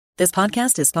This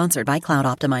podcast is sponsored by Cloud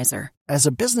Optimizer. As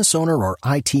a business owner or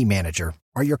IT manager,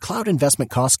 are your cloud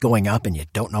investment costs going up and you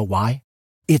don't know why?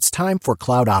 It's time for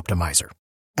Cloud Optimizer.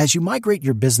 As you migrate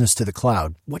your business to the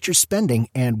cloud, what you're spending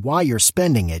and why you're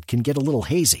spending it can get a little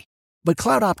hazy. But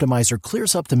Cloud Optimizer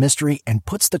clears up the mystery and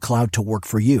puts the cloud to work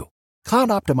for you. Cloud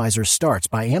Optimizer starts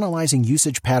by analyzing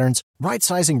usage patterns,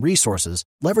 right-sizing resources,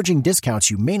 leveraging discounts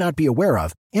you may not be aware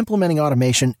of, implementing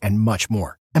automation, and much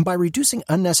more. And by reducing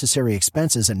unnecessary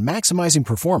expenses and maximizing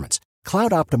performance,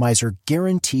 Cloud Optimizer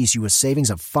guarantees you a savings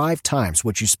of 5 times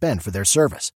what you spend for their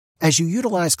service. As you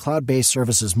utilize cloud-based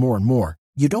services more and more,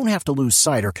 you don't have to lose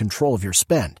sight or control of your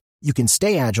spend. You can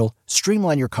stay agile,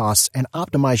 streamline your costs, and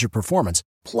optimize your performance,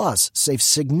 plus save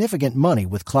significant money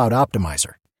with Cloud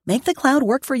Optimizer. Make the cloud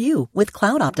work for you with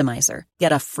Cloud Optimizer.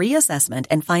 Get a free assessment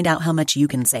and find out how much you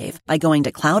can save by going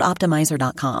to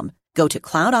cloudoptimizer.com. Go to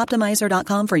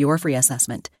cloudoptimizer.com for your free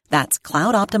assessment. That's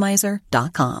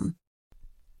cloudoptimizer.com.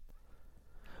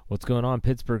 What's going on,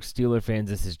 Pittsburgh Steelers fans?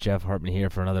 This is Jeff Hartman here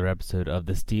for another episode of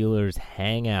the Steelers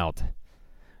Hangout,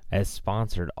 as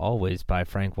sponsored always by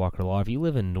Frank Walker Law. If you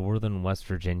live in northern West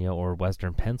Virginia or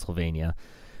western Pennsylvania,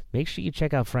 make sure you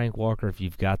check out Frank Walker if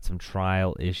you've got some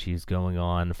trial issues going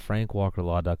on.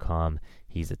 FrankWalkerLaw.com.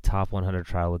 He's a top 100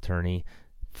 trial attorney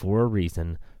for a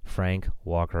reason.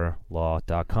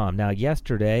 FrankWalkerLaw.com. Now,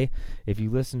 yesterday, if you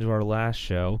listened to our last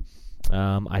show,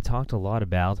 I talked a lot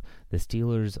about the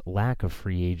Steelers' lack of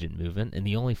free agent movement, and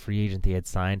the only free agent they had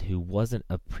signed who wasn't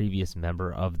a previous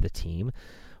member of the team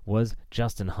was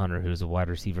Justin Hunter, who's a wide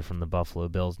receiver from the Buffalo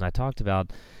Bills. And I talked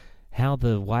about how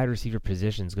the wide receiver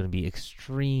position is going to be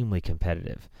extremely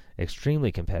competitive.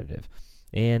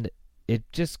 And it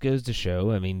just goes to show,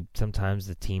 I mean, sometimes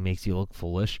the team makes you look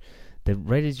foolish, that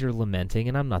right as you're lamenting,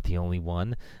 and I'm not the only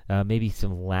one, maybe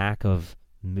some lack of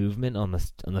movement on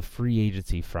the free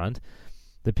agency front,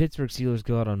 the Pittsburgh Steelers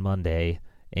go out on Monday,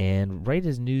 and right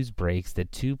as news breaks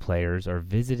that 2 players are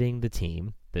visiting the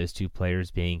team, those 2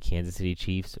 players being Kansas City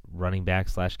Chiefs running back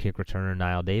 / kick returner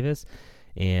Knile Davis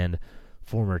and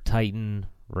former Titan,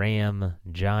 Ram,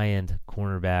 Giant,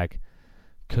 cornerback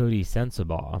Coty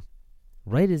Sensabaugh.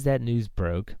 Right as that news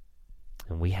broke,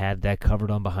 and we had that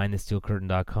covered on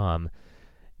BehindTheSteelCurtain.com,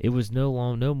 it was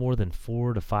no more than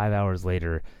 4 to 5 hours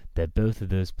later that both of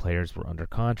those players were under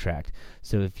contract.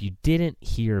 So if you didn't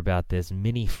hear about this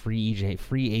mini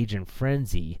free agent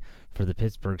frenzy for the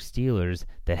Pittsburgh Steelers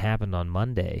that happened on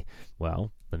Monday,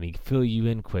 well, let me fill you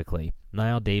in quickly.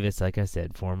 Knile Davis, like I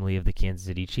said, formerly of the Kansas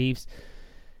City Chiefs,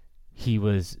 he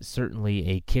was certainly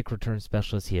a kick return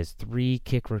specialist. He has 3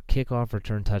 kickoff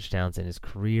return touchdowns in his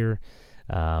career.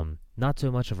 Not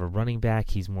so much of a running back.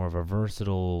 He's more of a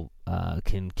versatile,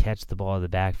 can catch the ball in the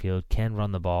backfield, can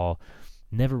run the ball.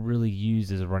 Never really used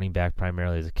as a running back,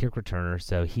 primarily as a kick returner,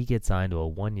 so he gets signed to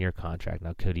a 1-year contract.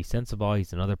 Now, Coty Sensabaugh,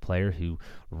 he's another player who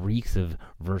reeks of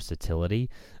versatility.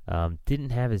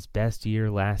 Didn't have his best year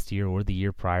last year or the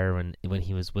year prior when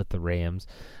he was with the Rams,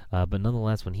 but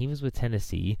nonetheless, when he was with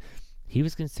Tennessee, he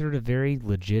was considered a very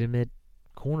legitimate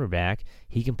cornerback.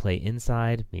 He can play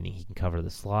inside, meaning he can cover the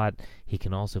slot. He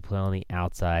can also play on the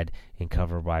outside and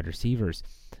cover wide receivers.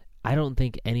 I don't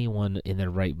think anyone in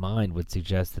their right mind would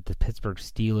suggest that the Pittsburgh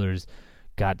Steelers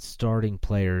got starting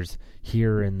players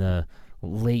here in the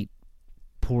late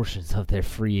portions of their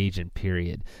free agent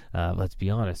period. Let's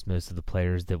be honest, most of the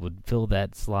players that would fill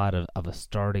that slot of a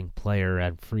starting player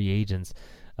at free agents,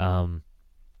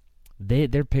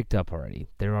 they're picked up already.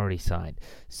 They're already signed.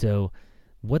 So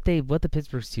what the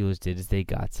Pittsburgh Steelers did is they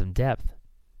got some depth.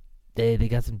 They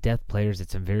got some depth players at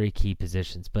some very key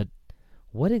positions, but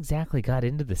what exactly got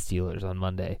into the Steelers on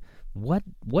Monday? What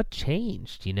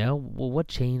changed, what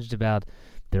changed about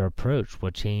their approach?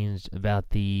 What changed about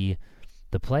the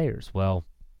players? Well,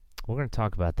 we're going to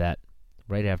talk about that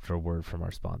right after a word from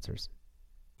our sponsors.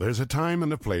 There's a time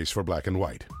and a place for black and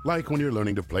white, like when you're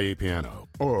learning to play piano,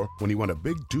 or when you want a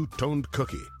big two-toned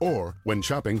cookie, or when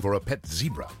shopping for a pet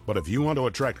zebra. But if you want to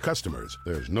attract customers,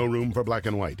 there's no room for black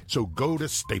and white. So go to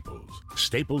Staples.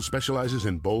 Staples specializes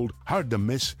in bold,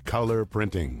 hard-to-miss color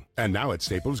printing. And now at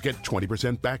Staples, get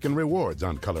 20% back in rewards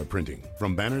on color printing,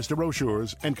 from banners to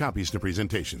brochures and copies to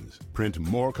presentations. Print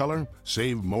more color,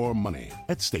 save more money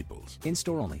at Staples.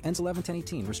 In-store only. Ends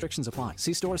 11/10/18. Restrictions apply.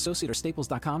 See store associate or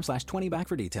staples.com/20back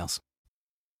for details.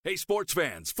 Hey, sports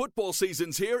fans, football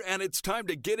season's here, and it's time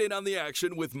to get in on the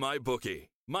action with MyBookie.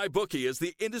 MyBookie is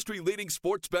the industry-leading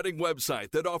sports betting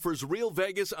website that offers real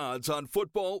Vegas odds on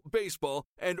football, baseball,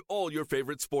 and all your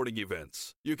favorite sporting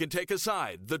events. You can take a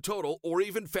side, the total, or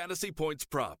even fantasy points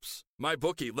props.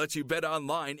 MyBookie lets you bet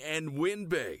online and win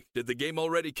big. Did the game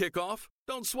already kick off?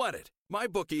 Don't sweat it.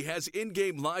 MyBookie has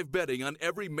in-game live betting on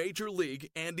every major league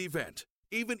and event,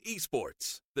 even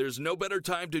esports. There's no better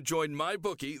time to join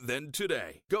MyBookie than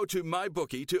today. Go to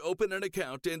MyBookie to open an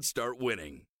account and start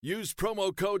winning. Use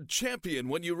promo code CHAMPION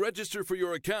when you register for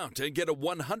your account and get a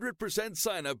 100%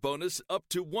 sign-up bonus up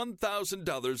to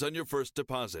 $1,000 on your first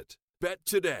deposit. Bet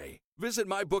today. Visit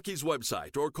MyBookie's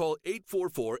website or call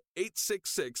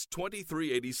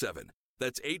 844-866-2387.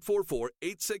 That's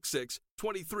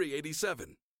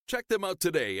 844-866-2387. Check them out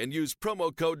today and use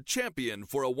promo code CHAMPION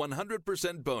for a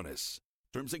 100% bonus.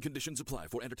 Terms and conditions apply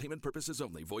for entertainment purposes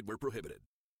only. Void where prohibited.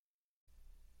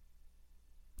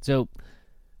 So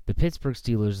the Pittsburgh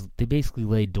Steelers, they basically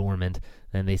lay dormant,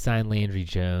 and they signed Landry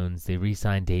Jones. They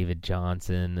re-signed David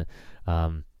Johnson.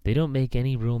 They don't make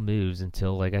any real moves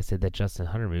until, like I said, that Justin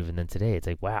Hunter move. And then today, it's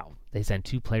like, wow, they signed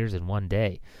 2 players in one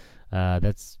day.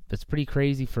 That's pretty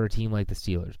crazy for a team like the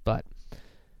Steelers. But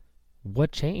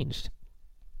what changed?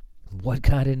 What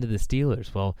got into the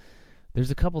Steelers? Well,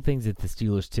 there's a couple things that the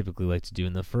Steelers typically like to do.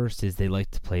 And the first is they like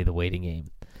to play the waiting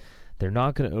game. They're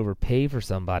not going to overpay for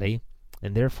somebody,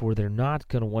 and therefore they're not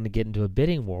going to want to get into a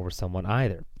bidding war with someone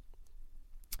either.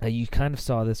 You kind of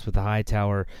saw this with the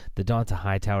Donta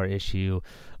Hightower issue,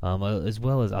 as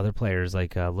well as other players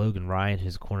like Logan Ryan,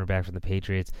 who's a cornerback from the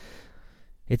Patriots.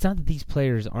 It's not that these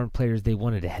players aren't players they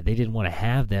wanted to have. They didn't want to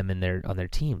have them on their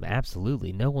team.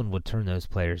 Absolutely. No one would turn those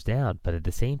players down. But at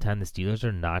the same time, the Steelers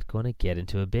are not going to get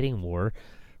into a bidding war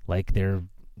like they're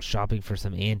shopping for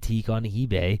some antique on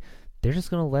eBay. They're just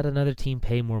going to let another team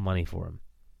pay more money for them.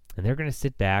 And they're going to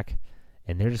sit back,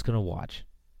 and they're just going to watch.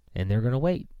 And they're going to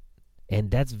wait.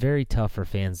 And that's very tough for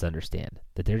fans to understand,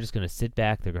 that they're just going to sit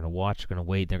back, they're going to watch, they're going to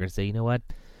wait, they're going to say, you know what,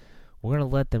 we're going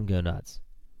to let them go nuts.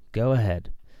 Go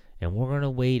ahead. And we're going to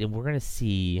wait, and we're going to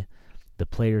see the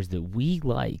players that we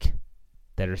like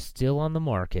that are still on the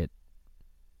market,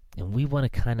 and we want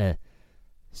to kind of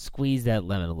squeeze that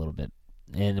lemon a little bit.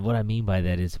 And what I mean by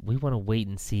that is we want to wait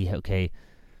and see, okay,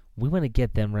 we want to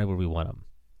get them right where we want them.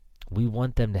 We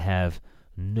want them to have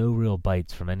no real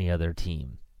bites from any other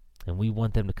team. And we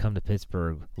want them to come to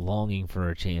Pittsburgh longing for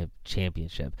a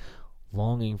championship,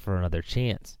 longing for another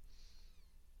chance.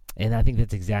 And I think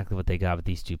that's exactly what they got with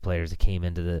these 2 players that came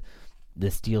into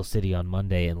the Steel City on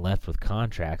Monday and left with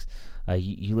contracts.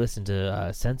 You listen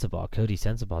to Cody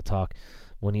Sensabaugh talk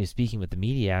when he was speaking with the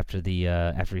media after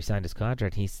he signed his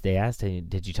contract. They asked him,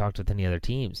 did you talk with any other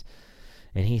teams?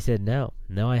 And he said, no,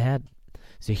 I hadn't.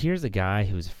 So here's a guy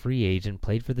who was a free agent,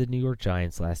 played for the New York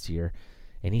Giants last year,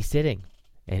 and he's sitting.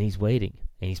 And he's waiting,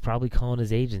 and he's probably calling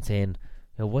his agent saying,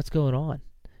 what's going on?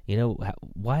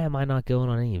 Why am I not going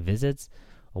on any visits?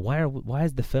 Why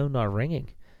is the phone not ringing?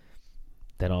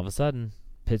 Then all of a sudden,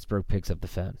 Pittsburgh picks up the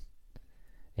phone.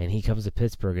 And he comes to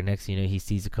Pittsburgh, and next thing you know, he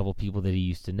sees a couple people that he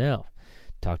used to know.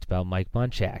 Talked about Mike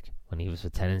Munchak when he was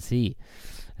with Tennessee.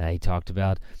 He talked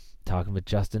about talking with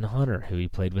Justin Hunter, who he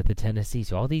played with at Tennessee.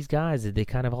 So all these guys, they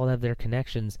kind of all have their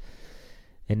connections.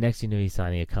 And next you know, he's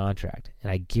signing a contract.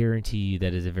 And I guarantee you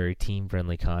that is a very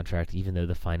team-friendly contract, even though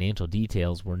the financial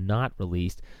details were not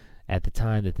released at the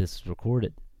time that this was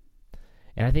recorded.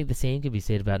 And I think the same could be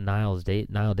said about Niall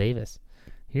Davis.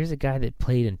 Here's a guy that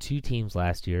played in 2 teams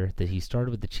last year, that he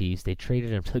started with the Chiefs. They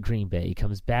traded him to Green Bay. He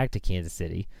comes back to Kansas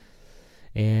City.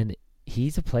 And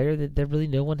he's a player that really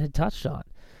no one had touched on.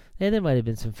 And there might have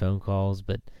been some phone calls,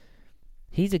 but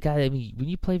he's a guy that, when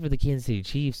you play for the Kansas City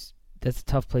Chiefs, that's a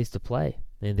tough place to play.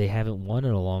 And they haven't won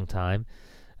in a long time.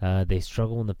 They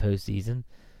struggle in the postseason.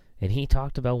 And he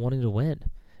talked about wanting to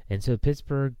win. And so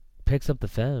Pittsburgh picks up the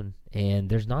phone. And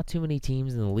there's not too many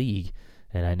teams in the league.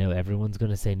 And I know everyone's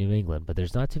going to say New England. But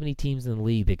there's not too many teams in the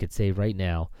league that could say right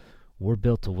now, we're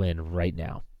built to win right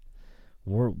now.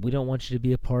 We don't want you to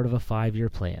be a part of a 5-year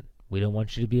plan. We don't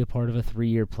want you to be a part of a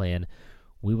 3-year plan.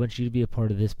 We want you to be a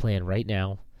part of this plan right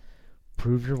now.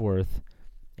 Prove your worth.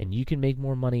 And you can make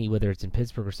more money, whether it's in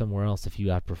Pittsburgh or somewhere else, if you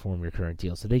outperform your current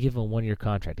deal. So they give him a 1-year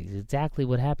contract. It's exactly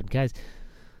what happened. Guys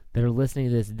that are listening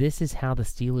to this is how the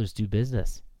Steelers do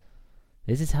business.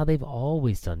 This is how they've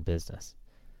always done business.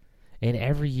 And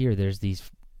every year there's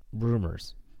these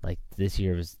rumors. Like this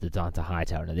year was the Donta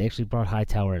Hightower. Now they actually brought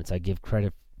Hightower in, so I give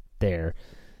credit there.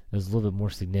 It was a little bit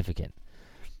more significant.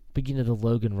 But the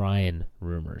Logan Ryan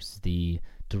rumors, the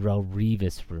Darrelle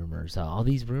Revis rumors, all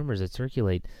these rumors that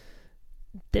circulate,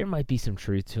 there might be some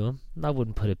truth to them. I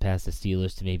wouldn't put it past the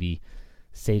Steelers to maybe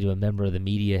say to a member of the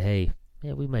media, hey,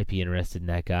 we might be interested in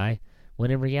that guy.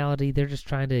 When in reality, they're just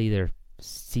trying to either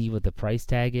see what the price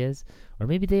tag is, or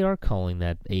maybe they are calling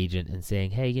that agent and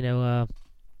saying, hey, how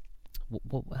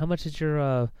much is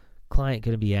your client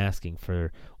going to be asking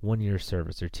for 1 year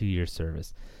service or 2 year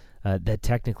service? That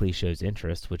technically shows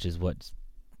interest, which is what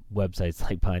websites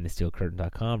like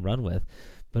BehindTheSteelCurtain.com run with,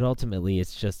 but ultimately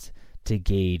it's just to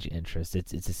gauge interest.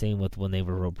 It's the same with when they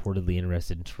were reportedly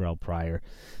interested in Terrell Pryor.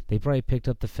 They probably picked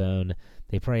up the phone.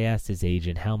 They probably asked his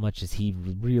agent how much is he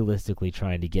realistically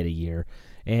trying to get a year,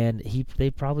 and they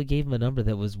probably gave him a number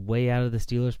that was way out of the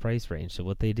Steelers' price range. So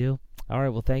what they do? All right,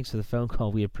 well, thanks for the phone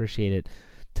call. We appreciate it.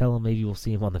 Tell him maybe we'll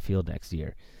see him on the field next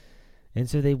year. And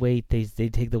so they wait. They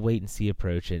take the wait-and-see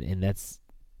approach, and that's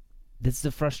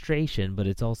the frustration, but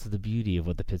it's also the beauty of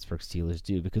what the Pittsburgh Steelers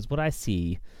do, because what I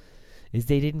see is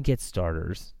they didn't get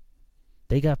starters.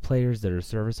 They got players that are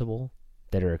serviceable,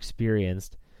 that are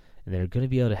experienced, and they're going to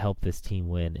be able to help this team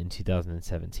win in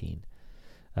 2017.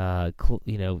 You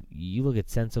look at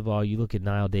Sensabaugh, you look at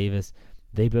Niall Davis,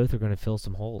 they both are going to fill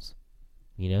some holes.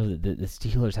 The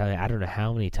Steelers, I don't know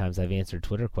how many times I've answered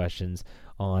Twitter questions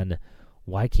on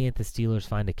why can't the Steelers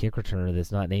find a kick returner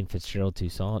that's not named Fitzgerald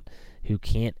Toussaint who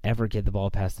can't ever get the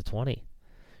ball past the 20?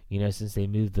 Since they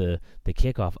moved the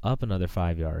kickoff up another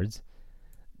 5 yards,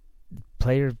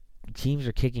 teams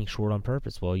are kicking short on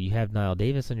purpose. Well, you have Niall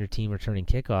Davis on your team returning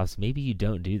kickoffs. Maybe you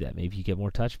don't do that. Maybe you get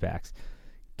more touchbacks.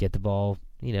 Get the ball,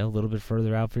 a little bit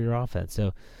further out for your offense.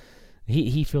 So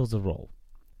he fills a role.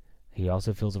 He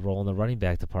also fills a role in the running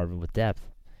back department with depth.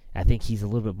 I think he's a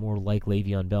little bit more like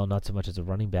Le'Veon Bell, not so much as a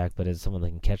running back, but as someone that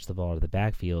can catch the ball out of the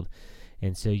backfield.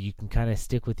 And so you can kind of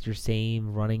stick with your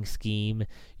same running scheme.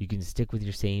 You can stick with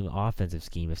your same offensive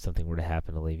scheme if something were to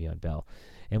happen to Le'Veon Bell.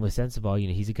 And with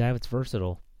Sensabaugh, he's a guy that's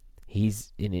versatile.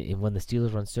 He's when the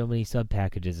Steelers run so many sub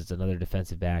packages, it's another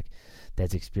defensive back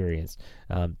that's experienced.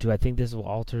 Do I think this will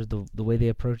alter the way they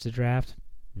approach the draft?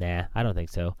 Nah, I don't think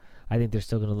so. I think they're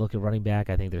still going to look at running back.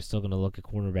 I think they're still going to look at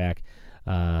cornerback,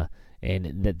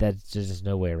 and that's just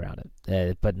no way around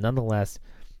it. But nonetheless,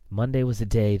 Monday was a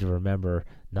day to remember,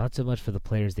 not so much for the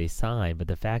players they signed, but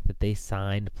the fact that they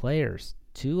signed players,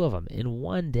 2 of them in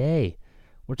one day.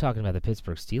 We're talking about the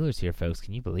Pittsburgh Steelers here, folks.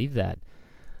 Can you believe that?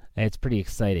 And it's pretty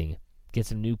exciting. Get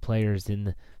some new players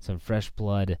in, some fresh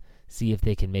blood, see if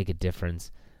they can make a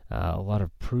difference. A lot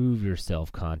of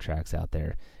prove-yourself contracts out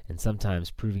there, and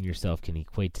sometimes proving yourself can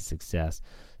equate to success.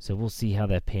 So we'll see how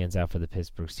that pans out for the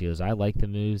Pittsburgh Steelers. I like the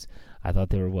moves. I thought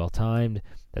they were well-timed.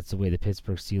 That's the way the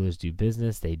Pittsburgh Steelers do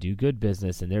business. They do good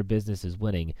business, and their business is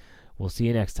winning. We'll see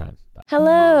you next time. Bye.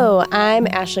 Hello, I'm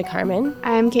Ashley Carmen.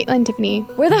 I'm Caitlin Tiffany.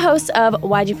 We're the hosts of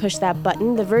Why'd You Push That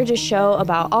Button, the Verge's show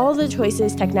about all the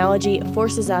choices technology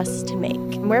forces us to make.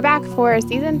 We're back for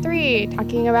season 3,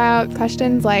 talking about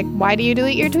questions like, why do you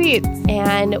delete your tweets?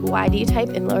 And why do you type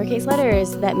in lowercase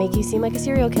letters that make you seem like a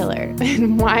serial killer?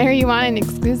 And why are you on an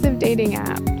exclusive dating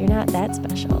app? You're not that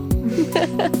special.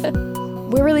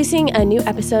 We're releasing a new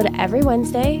episode every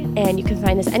Wednesday, and you can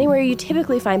find us anywhere you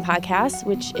typically find podcasts,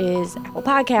 which is Apple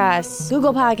Podcasts,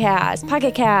 Google Podcasts,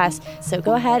 Pocket Casts. So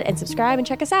go ahead and subscribe and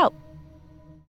check us out.